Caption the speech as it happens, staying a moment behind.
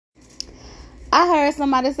I heard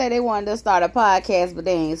somebody say they wanted to start a podcast, but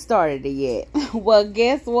they ain't started it yet. Well,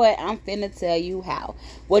 guess what? I'm finna tell you how.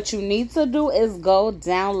 What you need to do is go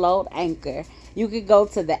download Anchor. You can go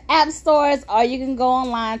to the app stores or you can go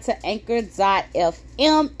online to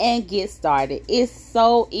anchor.fm and get started. It's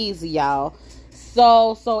so easy, y'all.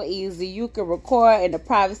 So easy. You can record in the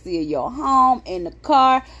privacy of your home, in the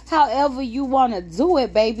car, however you want to do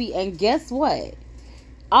it, baby. And guess what?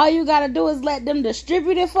 All you got to do is let them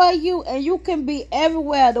distribute it for you, and you can be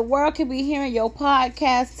everywhere. The world can be hearing your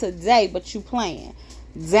podcast today, but you playing.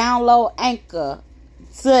 Download Anchor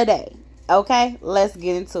today. Okay? Let's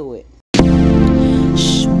get into it.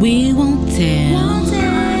 Shh, we won't tell.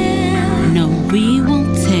 No, we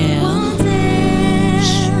won't tell.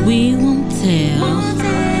 Shh, we won't tell.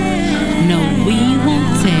 No, we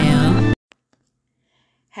won't tell.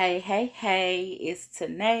 Hey, it's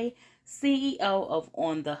Tanae, CEO of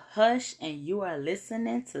On the Hush, and you are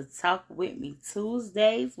listening to Talk With Me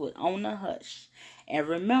Tuesdays with On the Hush. And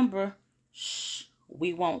remember, shh,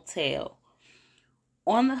 we won't tell.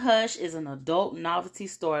 On the Hush is an adult novelty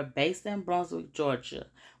store based in Brunswick, Georgia,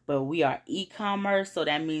 but we are e-commerce, so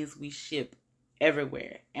that means we ship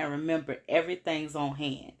everywhere. And remember, everything's on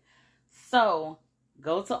hand. So,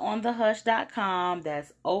 go to onthehush.com,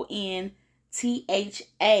 that's ONTHAHUSHH.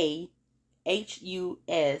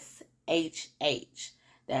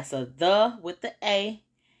 That's a the with the A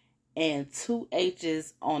and 2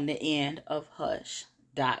 H's on the end of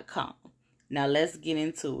hush.com. Now let's get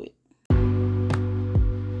into it.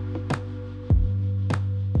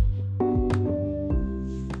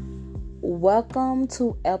 Welcome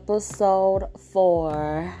to episode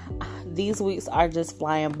 4. These weeks are just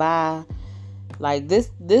flying by. Like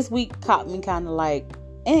this week caught me kind of like,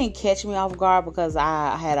 it didn't catch me off guard because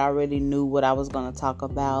I had already knew what I was going to talk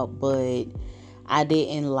about, but I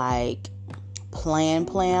didn't like plan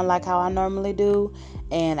like how I normally do,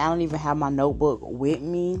 and I don't even have my notebook with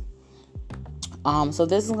me. So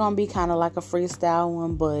this is going to be kind of like a freestyle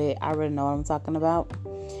one, but I already know what I'm talking about.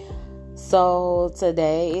 So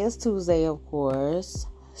today is Tuesday, of course.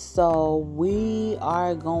 So we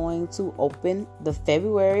are going to open the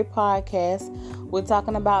February podcast. We're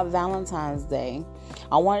talking about Valentine's Day.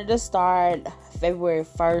 I wanted to start February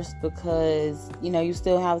 1st because, you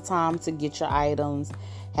still have time to get your items,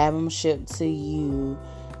 have them shipped to you,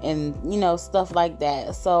 and, stuff like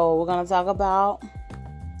that. So we're going to talk about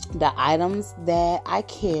the items that I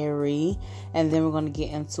carry, and then we're going to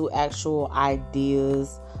get into actual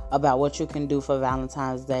ideas about what you can do for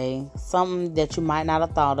Valentine's Day. Something that you might not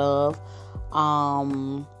have thought of.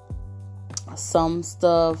 Some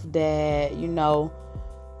stuff that,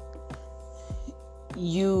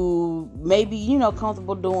 you maybe,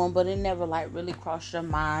 comfortable doing, but it never really crossed your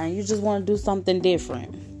mind. You just want to do something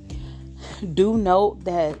different. Do note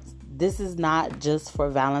that this is not just for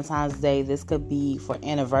Valentine's Day. This could be for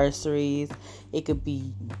anniversaries. It could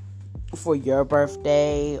be for your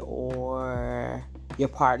birthday or your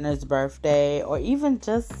partner's birthday, or even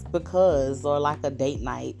just because, or like a date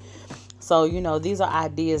night. So, these are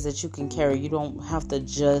ideas that you can carry. You don't have to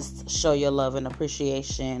just show your love and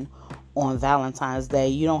appreciation on Valentine's Day.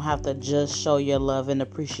 You don't have to just show your love and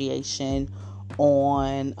appreciation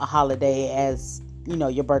on a holiday as,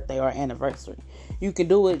 your birthday or anniversary. You can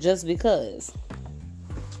do it just because.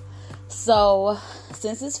 So,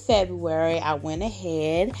 since it's February, I went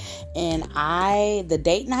ahead and the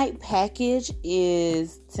date night package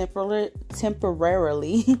is temporarily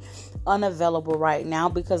unavailable right now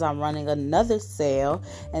because I'm running another sale,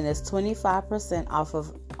 and it's 25% off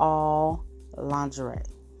of all lingerie.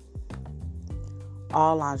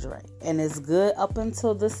 All lingerie. And it's good up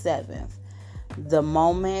until the 7th. The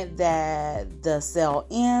moment that the sale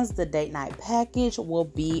ends, the date night package will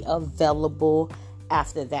be available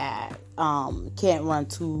after that. Can't run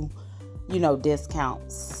two,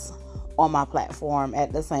 discounts on my platform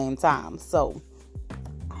at the same time. So,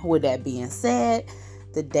 with that being said,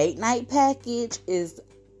 the date night package is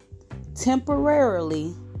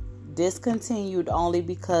temporarily discontinued only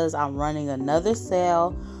because I'm running another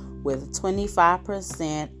sale with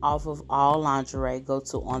 25% off of all lingerie. Go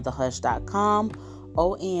to onthehush.com,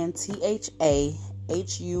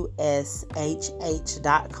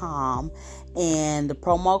 ONTHAHUSHH.com, and the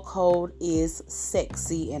promo code is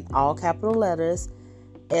SEXY in all capital letters,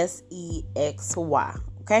 SEXY.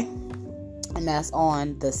 Okay, and that's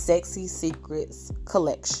on the Sexy Secrets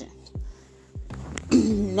collection.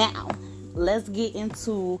 Now, let's get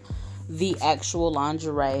into the actual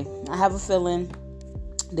lingerie. I have a feeling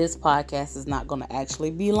this podcast is not going to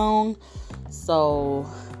actually be long, so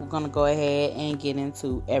we're going to go ahead and get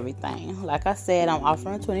into everything. Like I said, I'm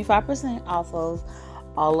offering 25% off of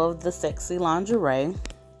all of the sexy lingerie.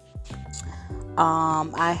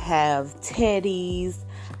 I have teddies,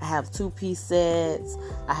 I have 2-piece sets,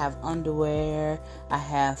 I have underwear, I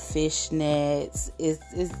have fishnets.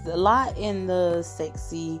 It's a lot in the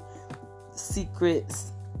sexy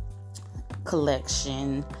secrets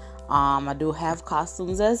collection. I do have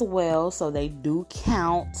costumes as well, so they do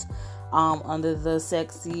count under the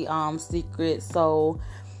sexy secret. So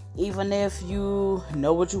even if you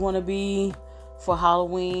know what you want to be for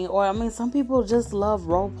Halloween, or I mean, some people just love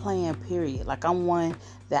role playing, period. Like, I'm one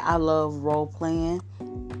that I love role playing.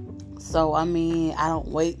 So I mean, I don't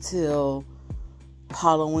wait till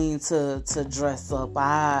Halloween to dress up.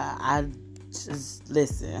 I just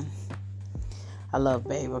listen. I love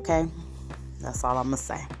babe, okay? That's all I'm gonna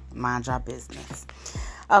say. Mind your business.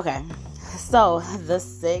 Okay, so the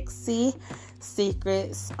sexy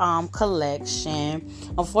secrets collection.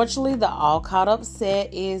 Unfortunately, the all caught up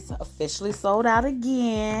set is officially sold out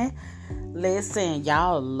again. Listen,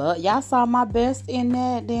 y'all saw my best in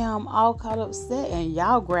that damn all caught up set, and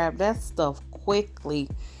y'all grabbed that stuff quickly.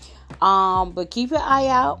 But keep your eye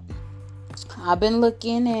out. I've been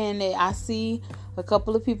looking, and I see a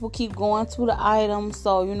couple of people keep going to the item.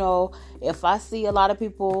 So, if I see a lot of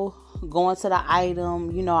people going to the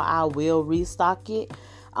item, I will restock it.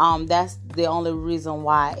 That's the only reason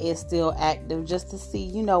why it's still active, just to see,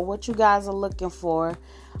 what you guys are looking for.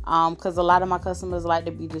 Because a lot of my customers like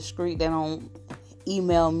to be discreet. They don't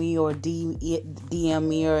email me or DM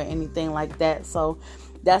me or anything like that. So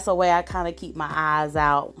that's a way I kind of keep my eyes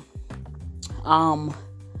out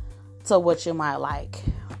to what you might like.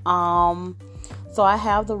 So I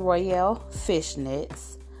have the Royale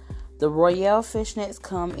fishnets. The Royale fishnets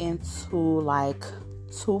come into like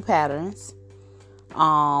 2 patterns.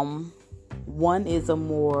 One is a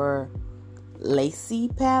more lacy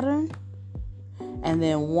pattern, and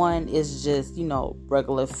then one is just,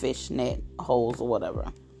 regular fishnet holes or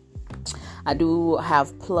whatever. I do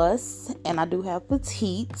have plus and I do have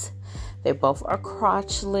petite. They both are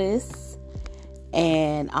crotchless,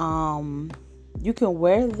 and you can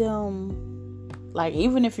wear them, like,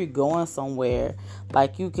 even if you're going somewhere,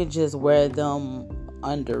 like, you can just wear them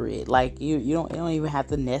under it. Like, you don't even have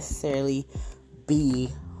to necessarily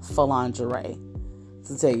be for lingerie,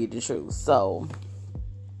 to tell you the truth. So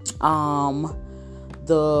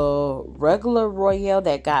the regular Royale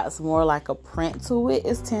that got more like a print to it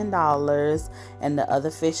is $10, and the other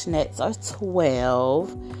fishnets are $12.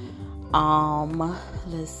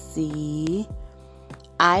 Let's see.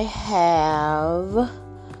 I have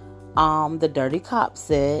the Dirty Cop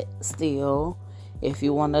set still. If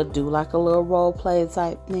you want to do like a little role play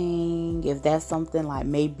type thing, if that's something like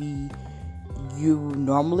maybe you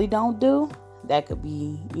normally don't do, that could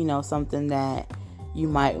be, something that you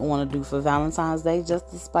might want to do for Valentine's Day, just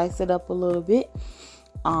to spice it up a little bit.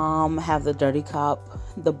 Have the Dirty Cop.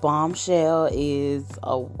 The Bombshell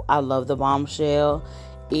I love the Bombshell.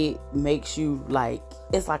 It makes you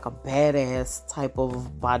it's like a badass type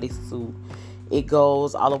of bodysuit. It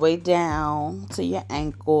goes all the way down to your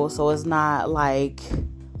ankle, so it's not like,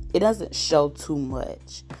 it doesn't show too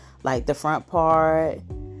much. Like, the front part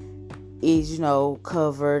is,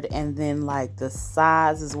 covered, and then like the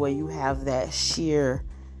sides is where you have that sheer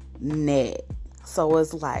neck. So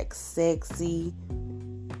it's like sexy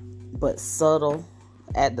but subtle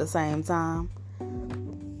at the same time.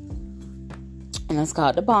 And it's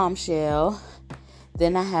called the Bombshell.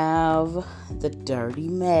 Then I have the Dirty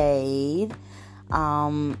Maid.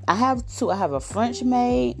 I have 2. I have a French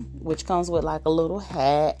maid, which comes with like a little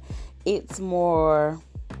hat. It's more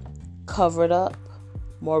covered up,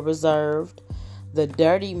 more reserved. The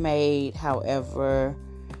Dirty Maid, however,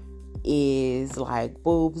 is like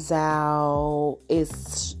boobs out.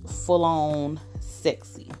 It's full on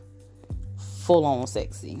sexy. For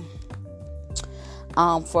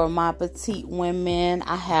my petite women,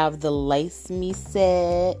 I have the Lace Me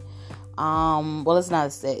set. Well, it's not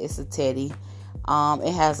a set, it's a teddy.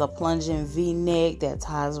 It has a plunging V-neck that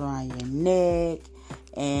ties around your neck,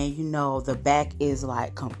 and the back is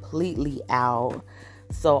like completely out.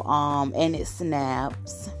 So and it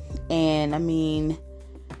snaps, and I mean,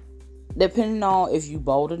 depending on if you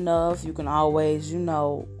bold enough, you can always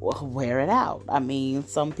wear it out. I mean,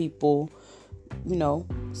 some people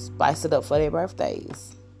spice it up for their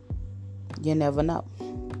birthdays. You never know.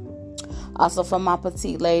 Also, for my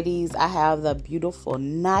petite ladies, I have the beautiful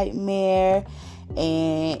Nightmare,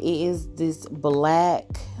 and it is this black,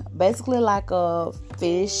 basically like a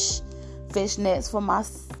fishnets for my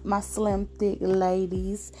slim thick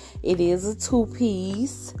ladies. It is a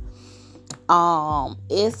 2-piece.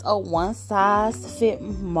 It's a one size fit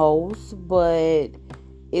most, but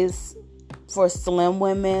it's for slim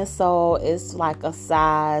women, so it's like a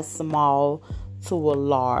size small to a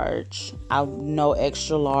large. No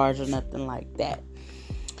extra large or nothing like that.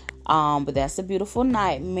 But that's a beautiful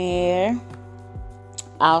nightmare.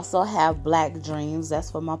 I also have Black Dreams.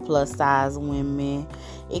 That's for my plus size women.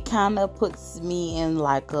 It kind of puts me in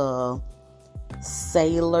like a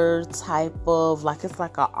sailor type of, like it's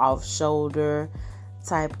like a off shoulder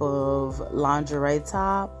type of lingerie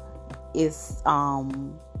top. It's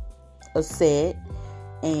a set,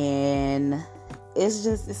 and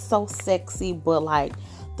it's so sexy, but like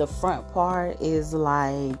the front part is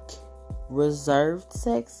like reserved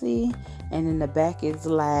sexy, and in the back is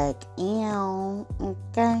like ew.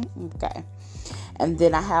 Okay. And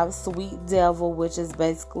then I have Sweet Devil, which is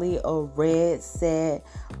basically a red set.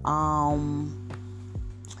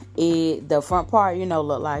 The front part,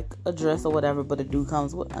 look like a dress or whatever, but it do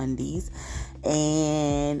comes with undies,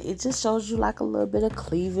 and it just shows you like a little bit of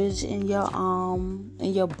cleavage in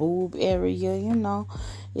your boob area.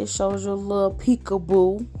 It shows you a little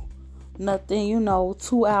peekaboo. Nothing,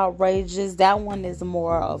 too outrageous. That one is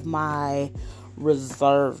more of my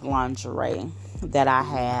reserved lingerie that I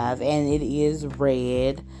have, and it is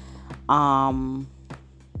red. I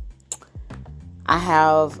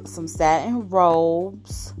have some satin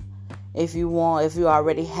robes. If you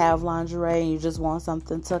already have lingerie and you just want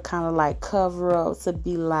something to kind of like cover up, to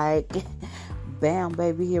be like, bam,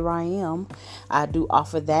 baby, here I am. I do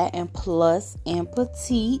offer that in plus and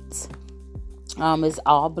petite. It's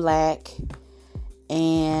all black,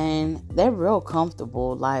 and they're real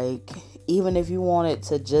comfortable. Like, even if you wanted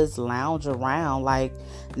to just lounge around, like,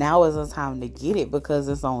 now is the time to get it because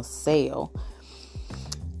it's on sale.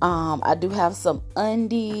 I do have some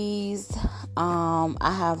undies. I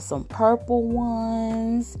have some purple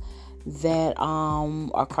ones that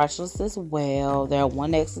are crotchless as well. They're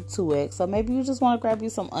 1X and 2X. So maybe you just want to grab you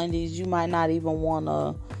some undies. You might not even want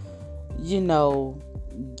to,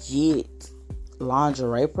 get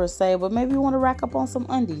lingerie per se, but maybe you want to rack up on some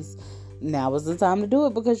undies. Now is the time to do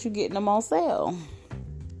it because you're getting them on sale.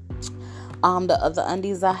 The other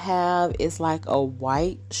undies I have is like a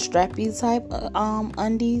white strappy type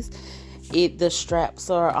undies. The straps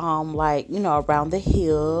are like, around the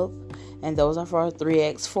hip, and those are for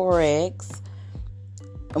 3X, 4X.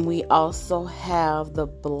 And we also have the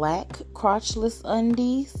black crotchless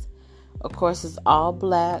undies. Of course, it's all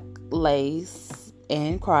black lace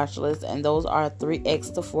and crotchless, and those are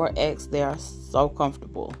 3X to 4X. They are so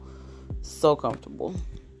comfortable. So comfortable.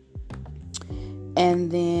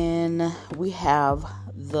 And then we have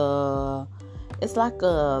it's like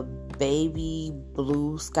a baby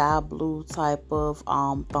blue, sky blue type of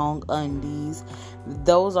thong undies.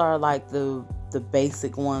 Those are like the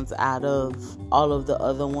basic ones out of all of the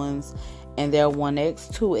other ones, and they're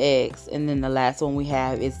 1X, 2X. And then the last one we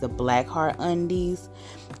have is the black heart undies,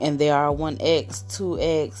 and they are 1X,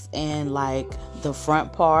 2X, and like the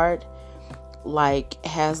front part like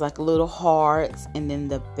has like little hearts, and then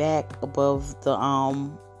the back above the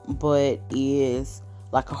butt is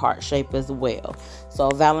like a heart shape as well.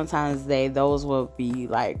 So Valentine's Day, those will be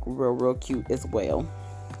like real cute as well.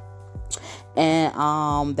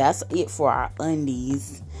 And that's it for our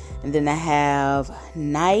undies. And then I have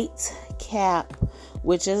nightcap,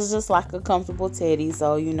 which is just like a comfortable teddy.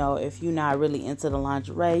 So if you're not really into the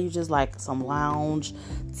lingerie, you just like some lounge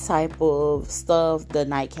type of stuff, the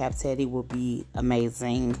nightcap teddy will be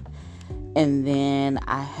amazing. And then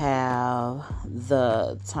I have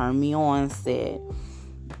the Turn Me On set.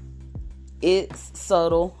 It's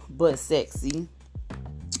subtle but sexy.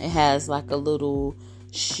 It has like a little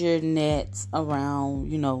sheer net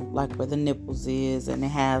around, like where the nipples is, and it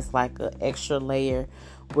has like an extra layer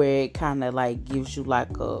where it kind of like gives you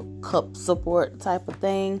like a cup support type of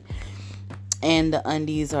thing. And the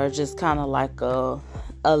undies are just kind of like a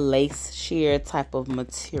lace sheer type of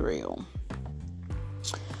material.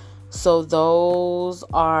 So those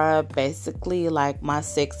are basically like my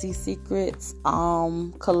Sexy Secrets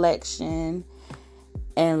collection.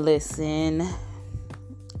 And listen,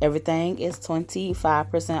 everything is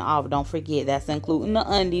 25% off. Don't forget, that's including the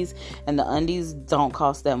undies, and the undies don't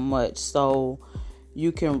cost that much. So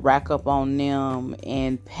you can rack up on them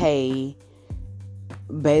and pay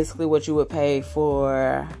basically what you would pay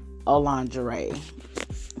for a lingerie,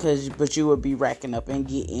 but you would be racking up and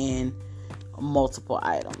getting multiple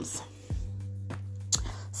items.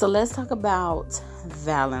 So let's talk about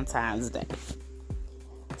Valentine's Day.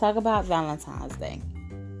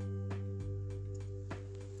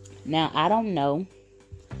 Now, I don't know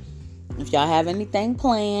if y'all have anything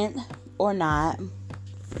planned or not,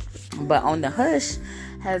 but On the Hush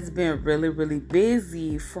has been really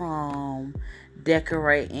busy from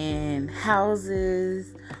decorating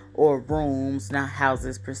houses or rooms, not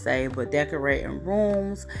houses per se, but decorating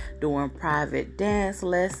rooms, doing private dance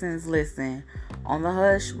lessons. Listen, on the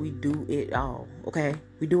hush, we do it all, okay?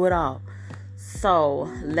 We do it all.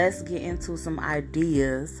 So let's get into some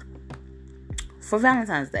ideas for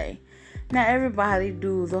Valentine's Day. Now, everybody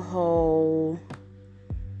do the whole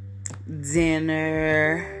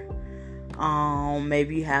dinner.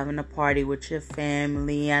 Maybe you having a party with your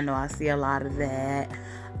family. I know I see a lot of that.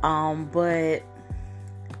 But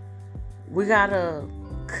we gotta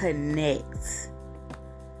connect.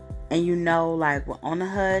 And like on the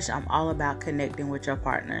hush, I'm all about connecting with your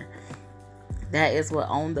partner. That is what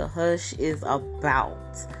On the Hush is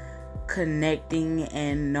about. Connecting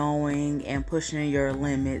and knowing and pushing your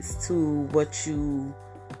limits to what you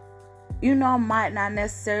might not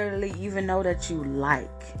necessarily even know that you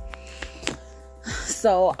like.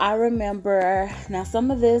 So I remember, now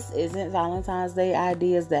some of this isn't Valentine's Day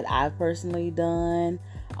ideas that I've personally done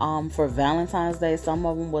for Valentine's Day. Some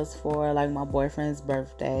of them was for like my boyfriend's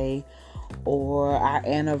birthday or our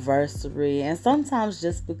anniversary, and sometimes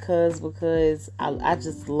just because I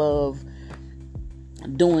just love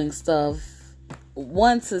doing stuff.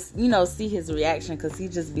 One, to see his reaction, because he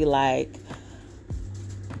just be like,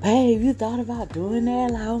 babe, you thought about doing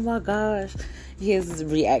that? Like, oh my gosh. His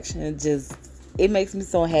reaction just, it makes me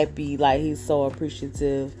so happy. Like, he's so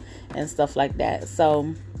appreciative and stuff like that.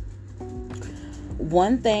 So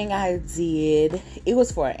one thing I did, it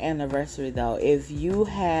was for an anniversary though. If you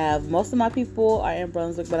have, most of my people are in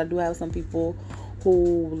Brunswick, but I do have some people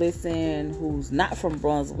who listen who's not from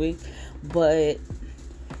Brunswick. But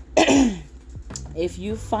if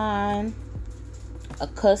you find a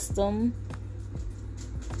custom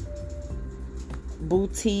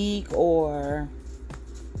boutique or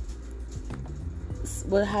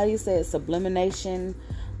how do you say it, sublimation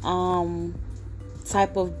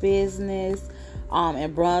type of business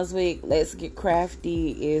in Brunswick, Let's Get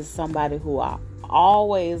Crafty is somebody who I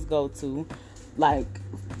always go to. Like,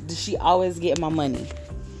 she always get my money.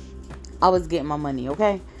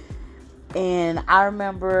 Okay? And I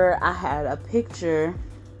remember I had a picture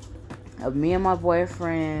of me and my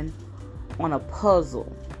boyfriend on a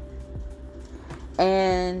puzzle.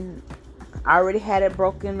 And I already had it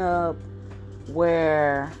broken up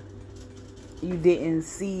where you didn't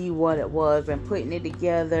see what it was, and putting it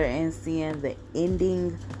together and seeing the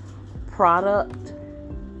ending product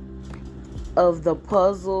of the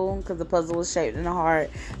puzzle, because the puzzle was shaped in a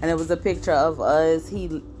heart and it was a picture of us.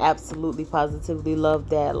 He absolutely positively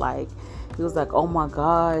loved that. Like, he was like, oh my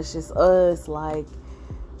gosh, it's us. Like,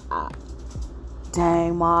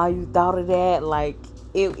 dang, Ma, you thought of that? Like,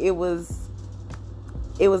 it was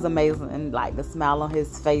amazing. And like the smile on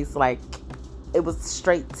his face, like, it was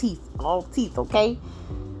straight teeth, all teeth, okay?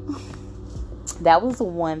 That was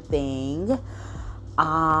one thing.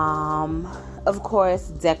 Of course,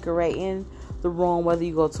 decorating the room, whether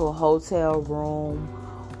you go to a hotel room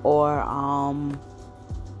or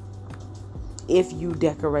if you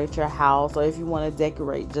decorate your house, or if you want to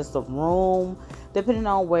decorate just a room, depending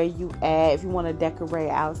on where you at. If you want to decorate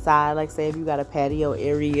outside, like say if you got a patio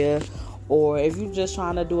area, or if you're just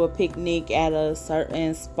trying to do a picnic at a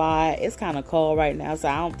certain spot. It's kind of cold right now, so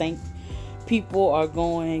I don't think people are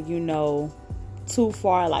going, too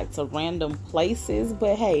far, like to random places.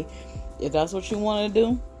 But hey, if that's what you want to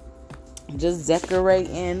do, just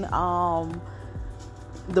decorating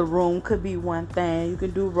the room could be one thing. You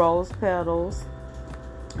can do rose petals.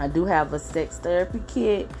 I do have a sex therapy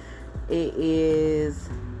kit. It is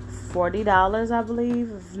 $40, I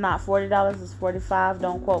believe. If not $40, it's $45.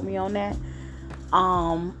 Don't quote me on that.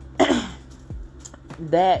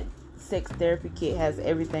 That sex therapy kit has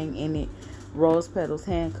everything in it: rose petals,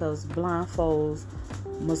 handcuffs, blindfolds,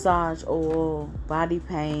 massage oil, body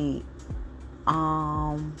paint,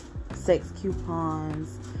 sex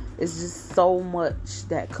coupons. It's just so much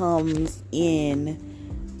that comes in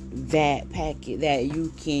that packet that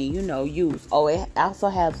you can, use. Oh, it also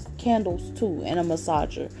has candles too, and a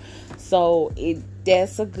massager. So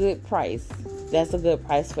that's a good price. That's a good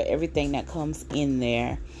price for everything that comes in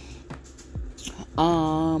there.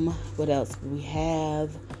 What else we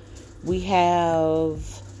have?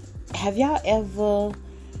 Have y'all ever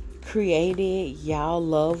created y'all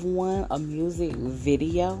loved one a music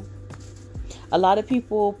video? A lot of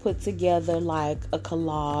people put together like a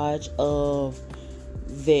collage of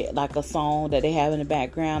like a song that they have in the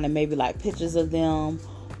background, and maybe like pictures of them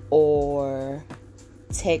or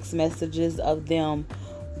text messages of them.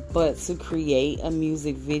 But to create a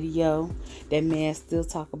music video, that man still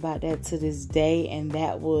talk about that to this day. And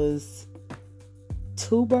that was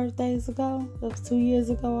 2 birthdays ago. That was 2 years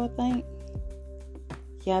ago, I think.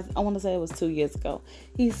 Yeah, I want to say it was 2 years ago.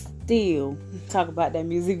 He still talk about that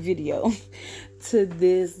music video to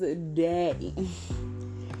this day.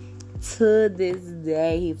 To this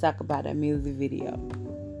day, he talk about that music video.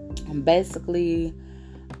 And basically,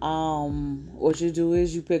 what you do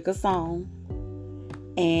is you pick a song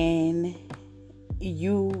and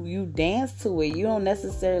you dance to it. You don't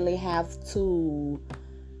necessarily have to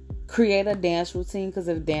create a dance routine, because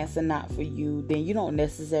if dancing not for you, then you don't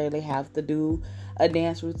necessarily have to do a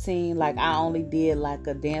dance routine. Like, I only did like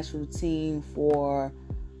a dance routine for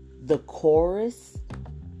the chorus,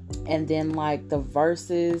 and then like the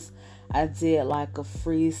verses I did like a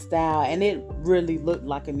freestyle, and it really looked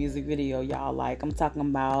like a music video, y'all. Like, I'm talking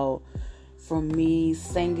about from me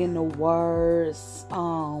singing the words,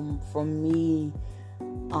 from me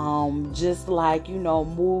just like,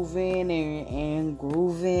 moving and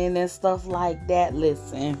grooving and stuff like that.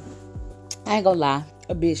 Listen, I ain't gonna lie,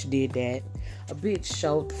 a bitch did that. A bitch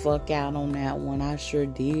showed the fuck out on that one. I sure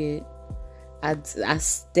did. I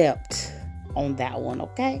stepped on that one.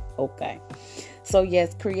 Okay. So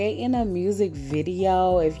yes, creating a music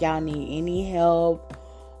video. If y'all need any help,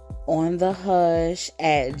 on the hush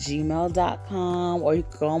at gmail.com, or you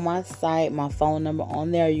can go on my site, my phone number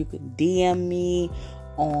on there. You can DM me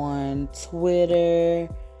on Twitter,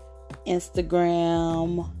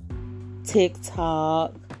 Instagram,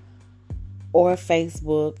 TikTok, or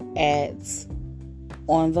Facebook at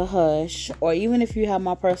On The Hush. Or even if you have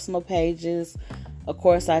my personal pages, of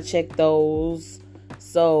course I check those,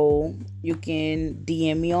 so you can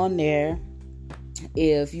DM me on there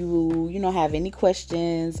if you have any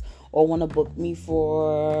questions or want to book me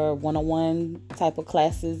for one-on-one type of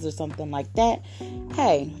classes or something like that.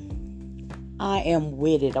 Hey, I am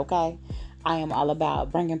with it. Okay, I am all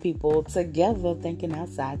about bringing people together, thinking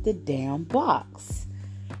outside the damn box.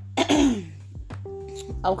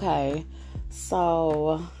 Okay,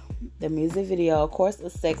 so the music video, of course, a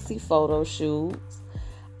sexy photo shoot.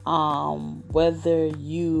 Whether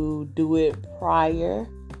you do it prior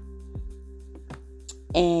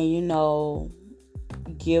and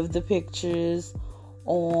give the pictures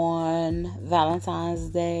on Valentine's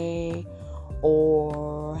Day,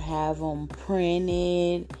 or have them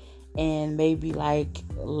printed and maybe like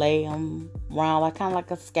lay them around, like kind of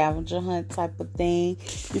like a scavenger hunt type of thing.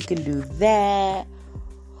 You can do that,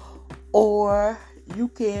 or you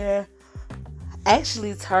can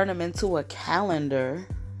actually turn them into a calendar.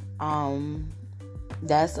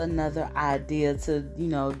 That's another idea to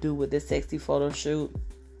do with the sexy photo shoot.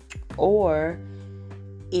 Or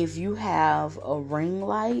if you have a ring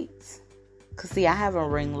light, cause see, I have a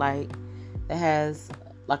ring light that has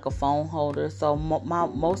like a phone holder, so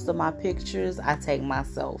most of my pictures I take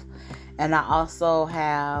myself. And I also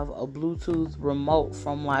have a Bluetooth remote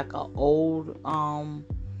from like an old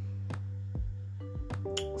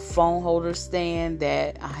phone holder stand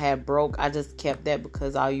that I had broke. I just kept that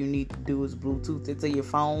because all you need to do is Bluetooth it to your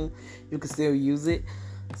phone. You can still use it.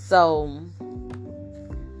 So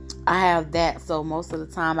I have that. So most of the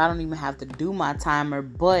time I don't even have to do my timer.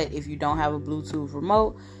 But if you don't have a Bluetooth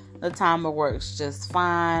remote, the timer works just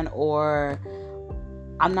fine. Or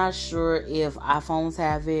I'm not sure if iPhones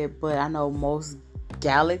have it, but I know most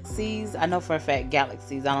Galaxies, I know for a fact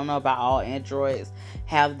Galaxies, I don't know about all Androids,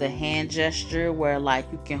 have the hand gesture where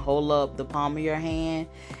like you can hold up the palm of your hand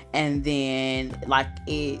and then like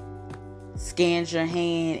it scans your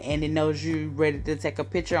hand and it knows you're ready to take a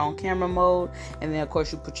picture on camera mode. And then of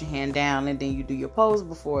course you put your hand down and then you do your pose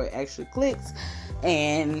before it actually clicks.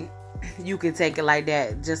 And you can take it like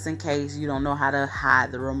that just in case you don't know how to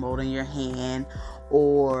hide the remote in your hand,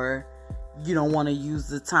 or you don't want to use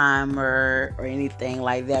the timer or anything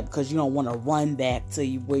like that because you don't want to run back to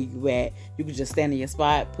where you at. You can just stand in your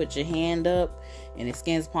spot, put your hand up, and it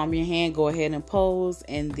scans the palm of your hand. Go ahead and pose,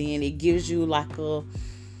 and then it gives you like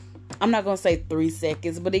I'm not going to say 3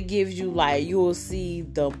 seconds, but it gives you like, you will see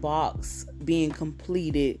the box being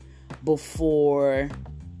completed before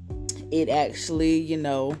it actually,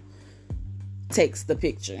 takes the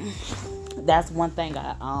picture. That's one thing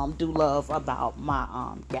I do love about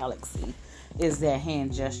my Galaxy, is that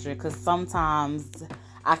hand gesture, because sometimes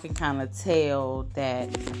I can kind of tell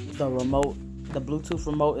that the Bluetooth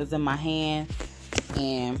remote is in my hand,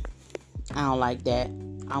 and I don't like that.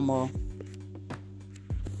 I'm a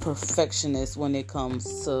perfectionist when it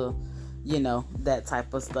comes to that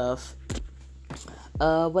type of stuff.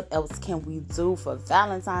 What else can we do for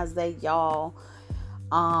Valentine's Day, y'all?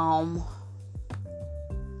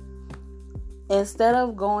 Instead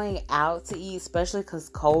of going out to eat, especially because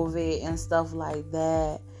COVID and stuff like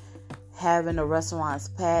that, having the restaurants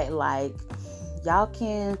packed, like, y'all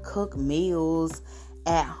can cook meals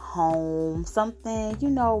at home, something,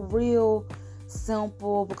 real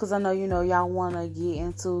simple, because I know, y'all want to get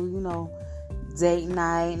into, date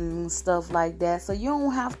night and stuff like that. So you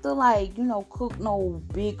don't have to cook no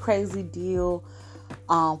big crazy deal.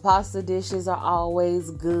 Pasta dishes are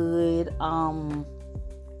always good.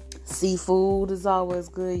 Seafood is always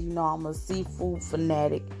good. I'm a seafood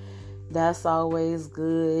fanatic. That's always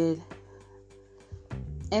good.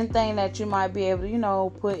 Anything that you might be able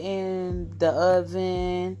to, put in the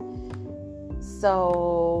oven,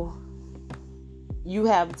 so you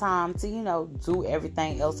have time to, do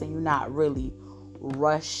everything else, and you're not really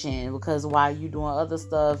rushing, because while you're doing other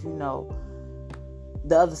stuff, the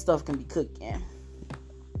other stuff can be cooking.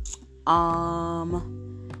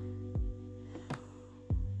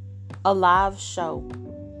 A live show.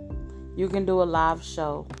 You can do a live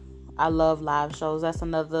show. I love live shows. That's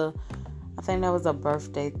another, I think that was a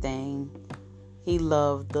birthday thing. He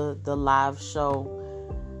loved the live show.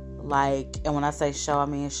 And when I say show, I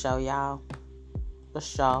mean show, y'all. A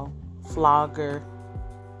show. Flogger.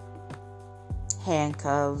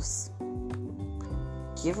 Handcuffs.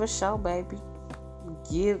 Give a show, baby.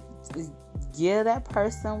 Give that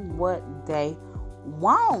person what they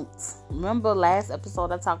want. Remember last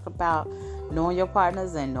episode I talked about knowing your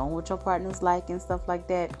partners and knowing what your partners like and stuff like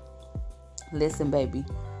that? Listen, baby.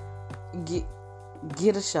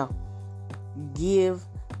 Get a show. Give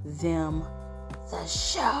them the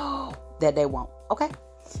show that they want. Okay?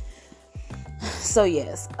 So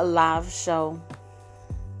yes, a live show.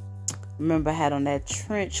 Remember, I had on that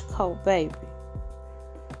trench coat, baby.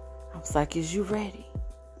 I was like, is you ready?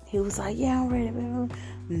 He was like, yeah, I'm ready, baby.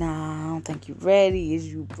 Nah, I don't think you ready.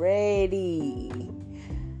 Is you ready?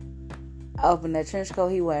 I opened that trench coat.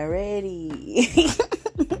 He wasn't ready.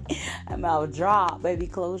 My mouth dropped. Baby,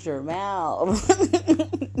 close your mouth.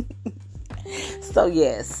 So,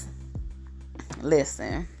 yes.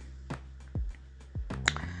 Listen.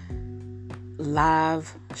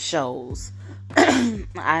 Live shows.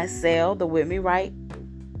 I sell the Whip Me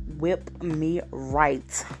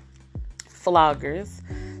Right floggers.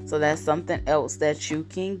 So that's something else that you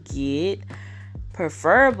can get.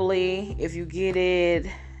 Preferably if you get it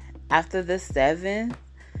after the 7th.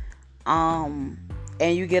 And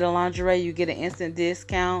you get a lingerie, you get an instant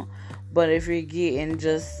discount. But if you're getting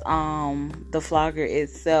just the flogger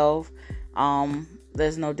itself,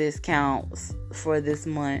 there's no discounts for this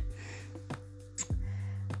month.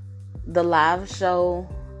 The live show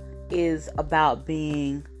is about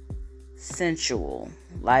being sensual.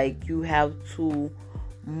 Like, you have to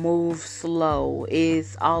move slow.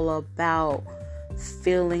 It's all about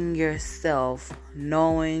feeling yourself,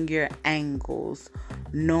 knowing your angles,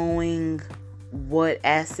 knowing what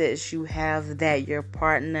assets you have that your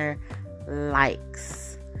partner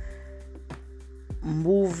likes.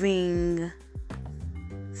 Moving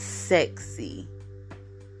sexy.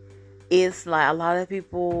 It's like a lot of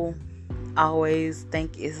people always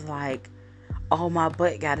think it's like, oh, my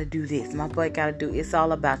butt gotta do this, my butt gotta do. It's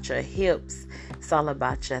all about your hips. It's all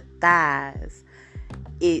about your thighs.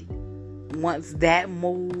 Once that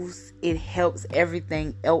moves, it helps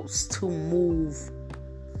everything else to move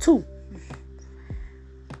too.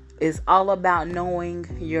 It's all about knowing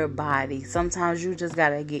your body. Sometimes you just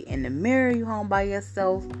gotta get in the mirror. You home by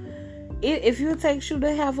yourself. If it takes you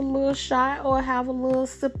to have a little shot or have a little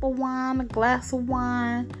sip of wine, a glass of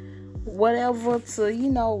wine, whatever,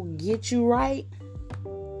 to get you right,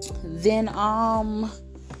 then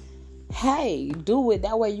hey, do it.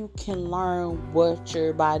 That way you can learn what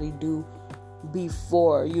your body do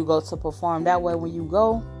before you go to perform. That way when you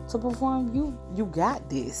go to perform, you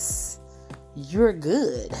got this. You're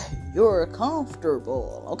good. You're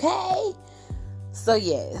comfortable. Okay? So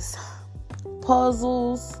yes,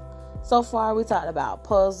 puzzles. So far we talked about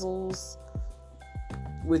puzzles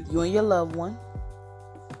with you and your loved one.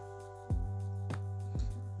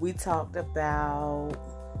 We talked about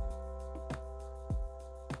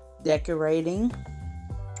decorating.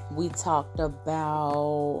 We talked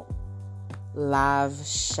about live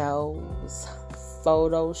shows,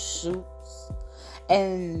 photo shoots,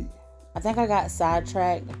 and I think I got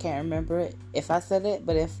sidetracked. I can't remember it if I said it,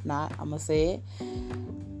 but if not, I'm gonna say it.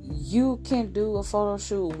 You can do a photo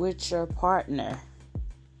shoot with your partner.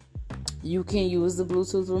 You can use the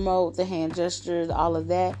Bluetooth remote, the hand gestures, all of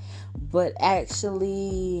that, but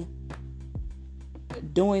actually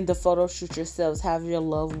doing the photo shoot yourselves, have your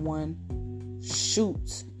loved one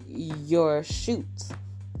shoot your shoot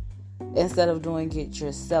instead of doing it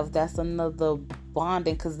yourself. That's another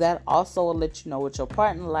bonding, because that also will let you know what your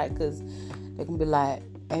partner like, because they can be like,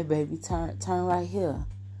 hey baby, turn right here,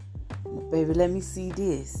 baby, let me see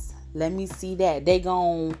this, let me see that. They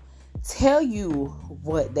gon' tell you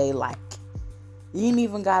what they like. You ain't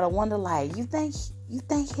even gotta wonder, like, you think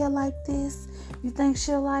he'll like this? You think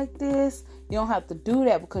she'll like this? You don't have to do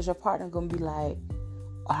that, because your partner gonna be like,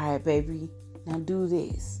 all right, baby, now do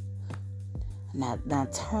this. Now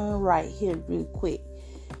turn right here real quick.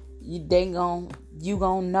 You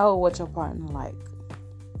gonna know what your partner like.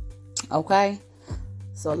 Okay?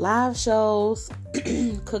 So live shows,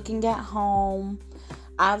 cooking at home.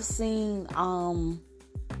 I've seen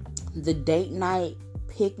the date night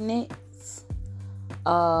picnics.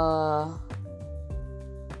 I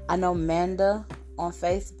know Manda on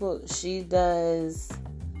Facebook,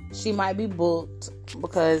 she might be booked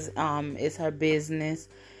because it's her business.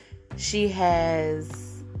 She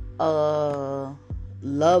has a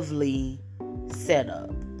lovely setup.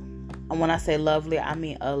 And when I say lovely, I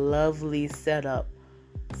mean a lovely setup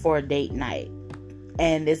for a date night.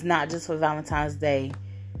 And it's not just for Valentine's Day.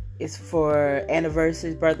 It's for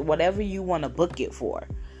anniversaries, birthday, whatever you want to book it for.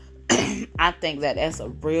 I think that's a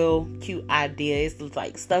real cute idea. It's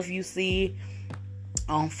like stuff you see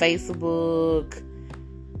on Facebook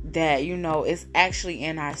that, you know, it's actually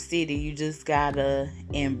in our city. You just gotta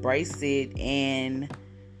embrace it and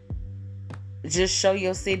just show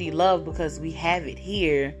your city love, because we have it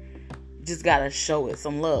here. You just gotta show it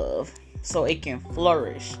some love so it can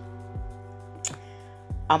flourish.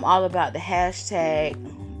 I'm all about the hashtag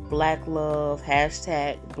Black Love,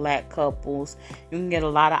 hashtag Black Couples. You can get a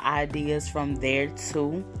lot of ideas from there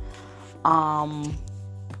too.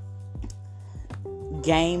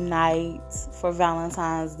 Game nights for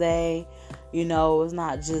Valentine's Day. You know, it's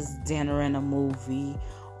not just dinner and a movie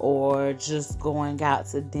or just going out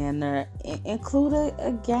to dinner. Include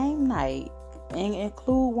a game night. And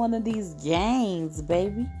include one of these games,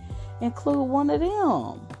 baby. Include one of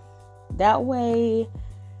them. That way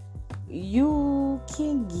you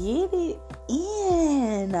can get it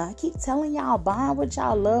in. I keep telling y'all, bond with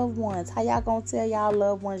y'all loved ones. How y'all gonna tell y'all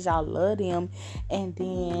loved ones y'all love them and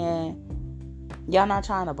then y'all not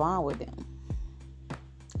trying to bond with them?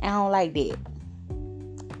 I don't like that.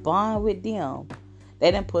 Bond with them.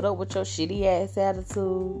 They didn't put up with your shitty ass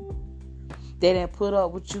attitude. They didn't put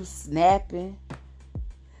up with you snapping.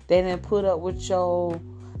 They didn't put up with your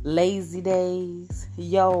lazy days.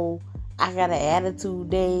 Yo, I got an attitude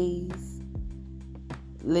days.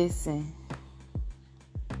 Listen.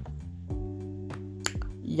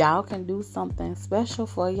 Y'all can do something special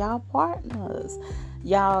for y'all partners.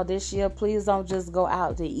 Y'all, this year, please don't just go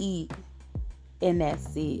out to eat and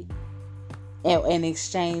that's it. And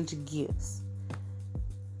exchange gifts.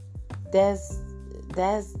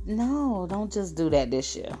 No, don't just do that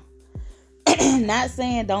this year. Not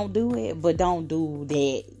saying don't do it, but don't do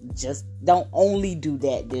that. Just don't only do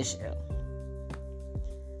that this year.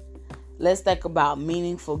 Let's think about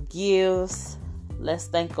meaningful gifts. Let's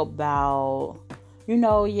think about, we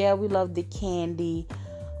love the candy,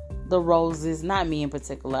 the roses. Not me in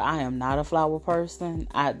particular. I am not a flower person.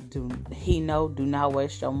 Do not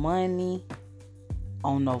waste your money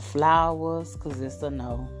on no flowers, because it's a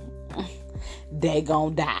no. They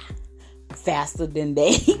gonna die faster than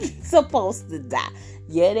they supposed to die.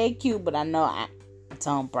 Yeah, they cute, but I know I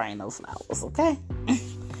don't bring no flowers, okay?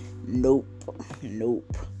 Nope.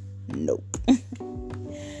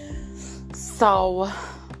 So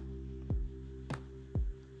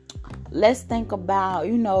let's think about,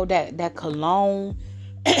 that cologne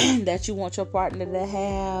that you want your partner to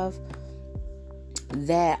have,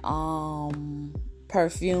 that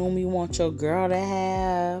perfume you want your girl to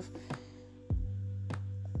have,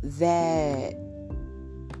 that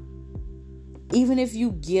even if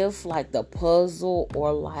you give like the puzzle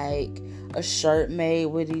or like a shirt made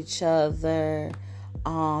with each other,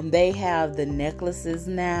 they have the necklaces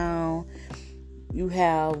now. You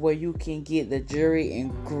have where you can get the jewelry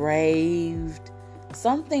engraved,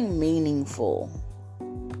 something meaningful.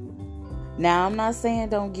 Now, I'm not saying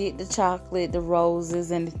don't get the chocolate, the roses,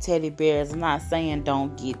 and the teddy bears. I'm not saying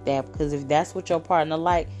don't get that, because if that's what your partner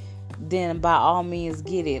like, then by all means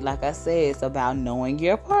get it. Like I said, it's about knowing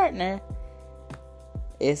your partner.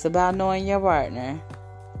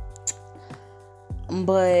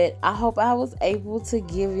 But I hope I was able to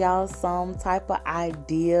give y'all some type of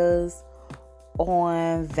ideas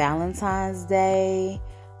on Valentine's Day.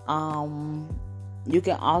 You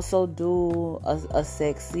can also do a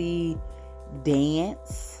sexy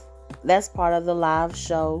dance. That's part of the live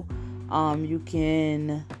show. You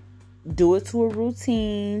can do it to a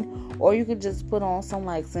routine, or you could just put on some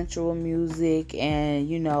like sensual music and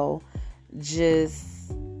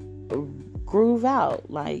just groove out.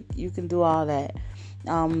 Like, you can do all that.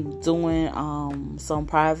 Doing some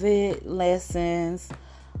private lessons,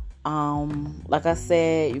 Like I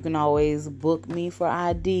said, you can always book me for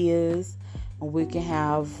ideas, and we can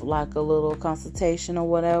have like a little consultation or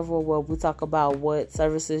whatever, where we talk about what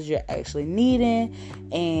services you're actually needing,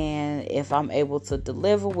 and if I'm able to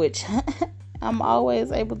deliver, which I'm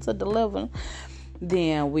always able to deliver,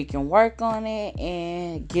 then we can work on it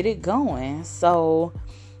and get it going. So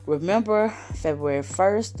remember, February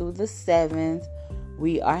 1st through the 7th,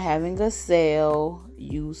 we are having a sale.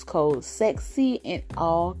 Use code SEXY in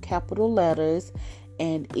all capital letters,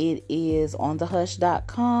 and it is on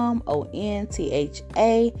thehush.com,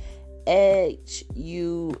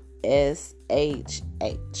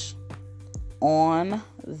 ONTHAHUSHH, on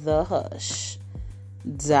thehush.com.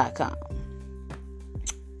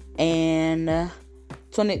 And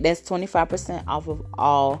that's 25% off of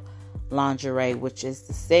all lingerie, which is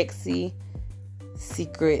the Sexy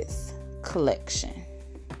Secrets collection.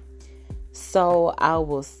 So I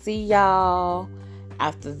will see y'all.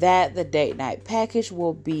 After that, the date night package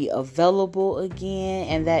will be available again,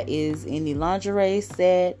 and that is any lingerie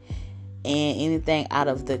set and anything out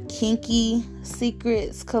of the Kinky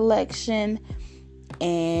Secrets collection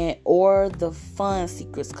and or the Fun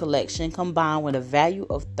Secrets collection combined with a value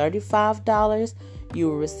of $35. You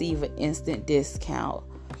will receive an instant discount.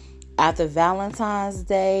 After Valentine's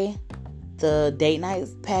Day, the date night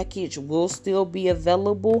package will still be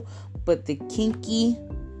available, but the Kinky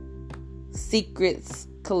Secrets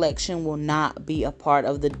collection will not be a part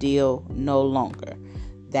of the deal no longer.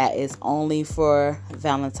 That is only for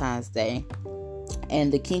Valentine's Day.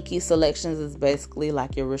 And the Kinky selections is basically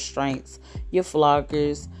like your restraints, your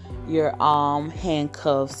floggers, your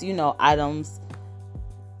handcuffs, items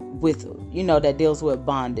with, that deals with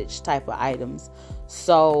bondage type of items.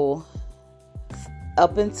 So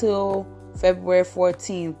up until February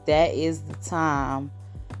 14th, that is the time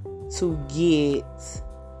to get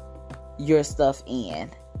your stuff in,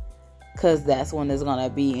 because that's when it's going to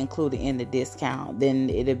be included in the discount. Then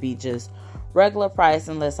it'll be just regular price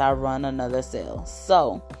unless I run another sale.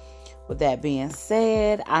 So with that being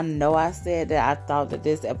said, I know I said that I thought that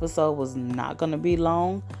this episode was not going to be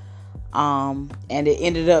long, and it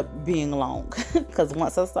ended up being long because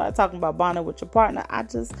once I started talking about bonding with your partner, I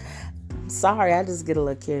just get a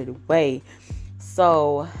little carried away.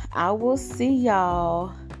 So I will see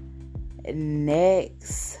y'all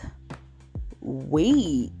next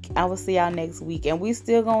week. And we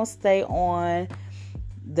still gonna stay on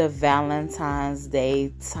the Valentine's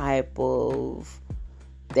Day type of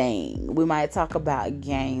thing. We might talk about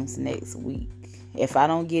games next week. If I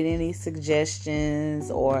don't get any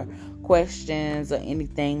suggestions or questions or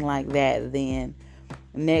anything like that, then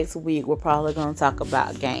next week we're probably gonna talk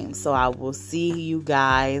about games. So I will see you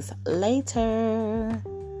guys later.